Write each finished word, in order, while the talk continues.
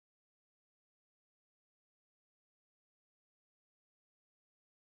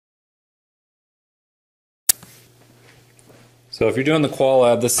So if you're doing the Qual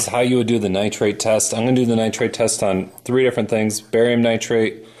Lab, this is how you would do the nitrate test. I'm going to do the nitrate test on 3 different things: barium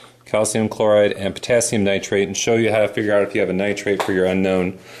nitrate, calcium chloride, and potassium nitrate, and show you how to figure out if you have a nitrate for your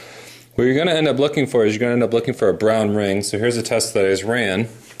unknown. What you're going to end up looking for is you're going to end up looking for a brown ring. So here's a test that I just ran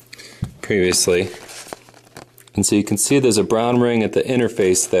previously. And so you can see there's a brown ring at the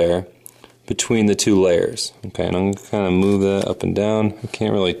interface there between the 2 layers. Okay, and I'm going to kind of move that up and down. I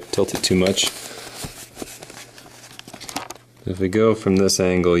can't really tilt it too much. If we go from this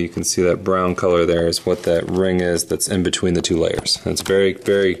angle, you can see that brown color there is what that ring is that's in between the 2 layers. It's very,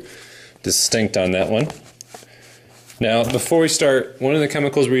 very distinct on that one. Now, before we start, one of the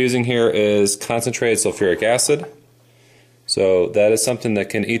chemicals we're using here is concentrated sulfuric acid. So that is something that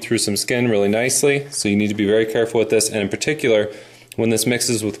can eat through some skin really nicely, so you need to be very careful with this, and in particular, when this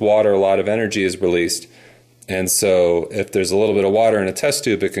mixes with water, a lot of energy is released. And so if there's a little bit of water in a test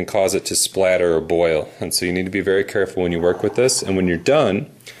tube, it can cause it to splatter or boil. And so you need to be very careful when you work with this. And when you're done,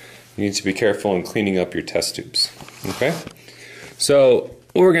 you need to be careful in cleaning up your test tubes. Okay? So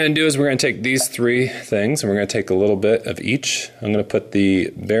what we're going to do is we're going to take these 3 things, and we're going to take a little bit of each. I'm going to put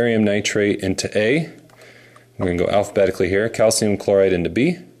the barium nitrate into A. We're going to go alphabetically here. Calcium chloride into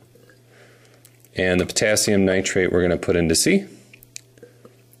B. And the potassium nitrate we're going to put into C.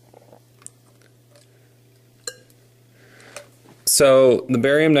 So the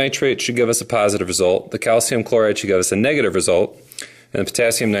barium nitrate should give us a positive result, the calcium chloride should give us a negative result, and the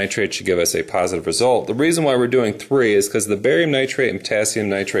potassium nitrate should give us a positive result. The reason why we're doing 3 is because the barium nitrate and potassium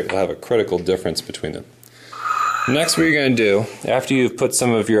nitrate will have a critical difference between them. Next, what you're going to do, after you've put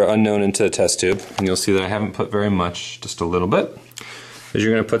some of your unknown into the test tube, and you'll see that I haven't put very much, just a little bit, is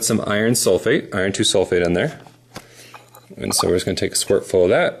you're going to put some iron sulfate, iron 2 sulfate in there. And so we're just going to take a squirtful of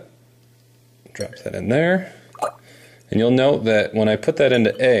that, drop that in there. And you'll note that when I put that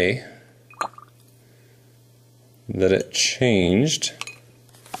into A, that it changed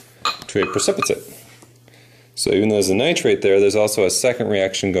to a precipitate. So even though there's a nitrate there, there's also a second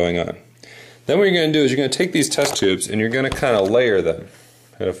reaction going on. Then what you're going to do is you're going to take these test tubes and you're going to kind of layer them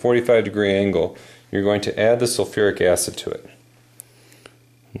at a 45-degree angle. You're going to add the sulfuric acid to it.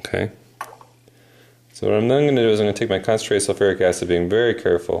 Okay? So what I'm then going to do is I'm going to take my concentrated sulfuric acid, being very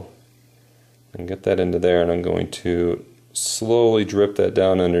careful, and get that into there, and I'm going to slowly drip that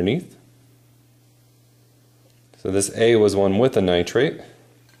down underneath. So this A was one with a nitrate. And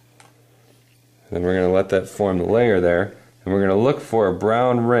then we're going to let that form the layer there, and we're going to look for a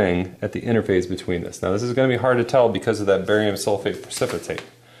brown ring at the interface between this. Now this is going to be hard to tell because of that barium sulfate precipitate.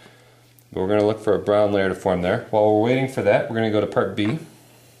 But we're going to look for a brown layer to form there. While we're waiting for that, we're going to go to part B.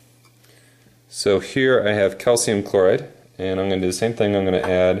 So here I have calcium chloride, and I'm going to do the same thing. I'm going to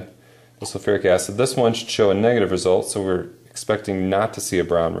add the sulfuric acid. This one should show a negative result, so we're expecting not to see a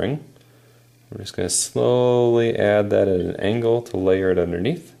brown ring. We're just going to slowly add that at an angle to layer it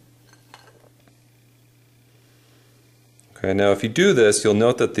underneath. Okay, now if you do this, you'll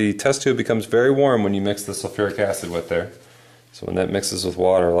note that the test tube becomes very warm when you mix the sulfuric acid with there. So when that mixes with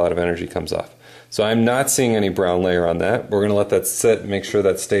water, a lot of energy comes off. So I'm not seeing any brown layer on that. We're going to let that sit and make sure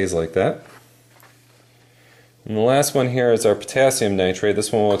that stays like that. And the last one here is our potassium nitrate.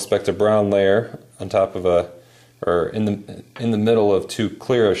 This one will expect a brown layer on top of in the middle of 2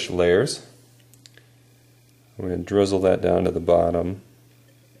 clearish layers. We're going to drizzle that down to the bottom.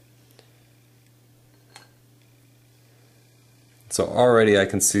 So already I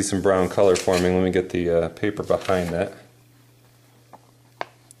can see some brown color forming. Let me get the paper behind that.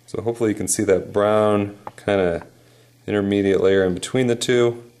 So hopefully you can see that brown kind of intermediate layer in between the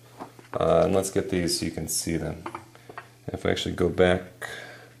 2. And let's get these so you can see them. If I actually go back,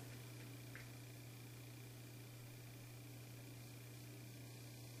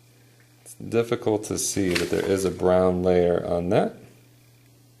 it's difficult to see that there is a brown layer on that.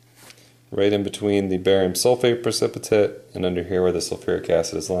 Right in between the barium sulfate precipitate and under here where the sulfuric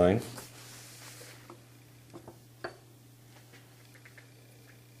acid is lying.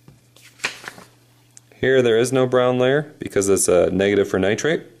 Here there is no brown layer because it's a negative for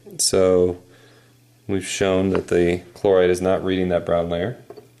nitrate. So we've shown that the chloride is not reading that brown layer.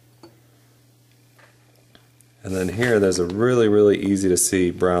 And then here there's a really, really easy to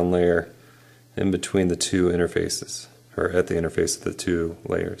see brown layer in between the 2 interfaces, or at the interface of the 2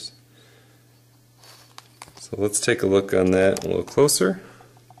 layers. So let's take a look on that a little closer,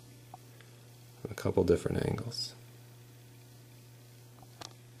 a couple different angles.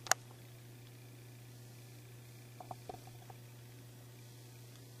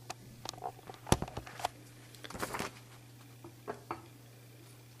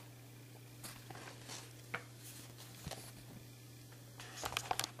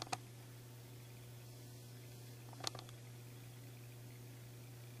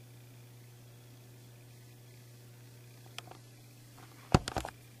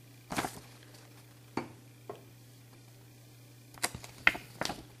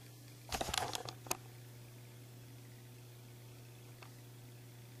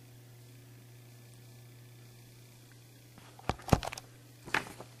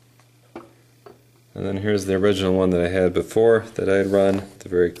 And then here's the original one that I had before that I had run, the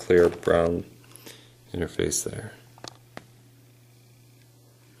very clear brown interface there.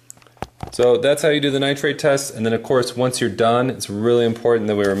 So that's how you do the nitrate test, and then of course once you're done, it's really important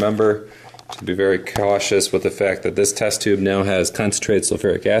that we remember to be very cautious with the fact that this test tube now has concentrated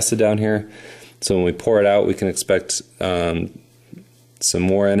sulfuric acid down here. So when we pour it out, we can expect some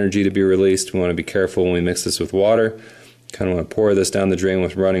more energy to be released. We want to be careful when we mix this with water. Kind of want to pour this down the drain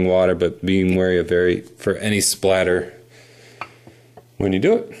with running water, but being wary of for any splatter when you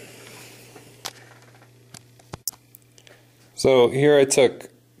do it. So here I took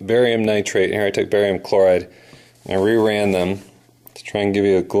barium nitrate, here I took barium chloride, and I reran them to try and give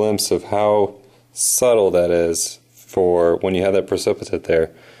you a glimpse of how subtle that is for when you have that precipitate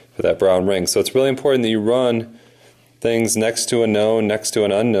there for that brown ring. So it's really important that you run things next to a known, next to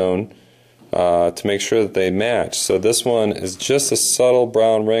an unknown, to make sure that they match. So this one is just a subtle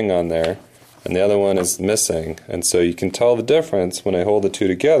brown ring on there, and the other one is missing. And so you can tell the difference when I hold the two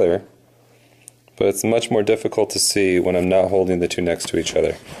together, but it's much more difficult to see when I'm not holding the two next to each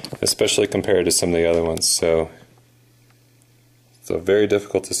other, especially compared to some of the other ones. So very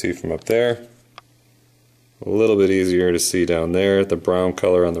difficult to see from up there. A little bit easier to see down there, the brown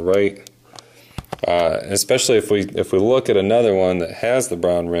color on the right. Especially if we look at another one that has the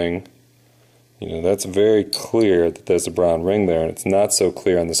brown ring, you know, that's very clear that there's a brown ring there, and it's not so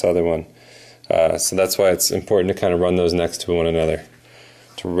clear on this other one. So that's why it's important to kind of run those next to one another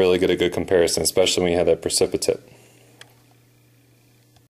to really get a good comparison, especially when you have that precipitate.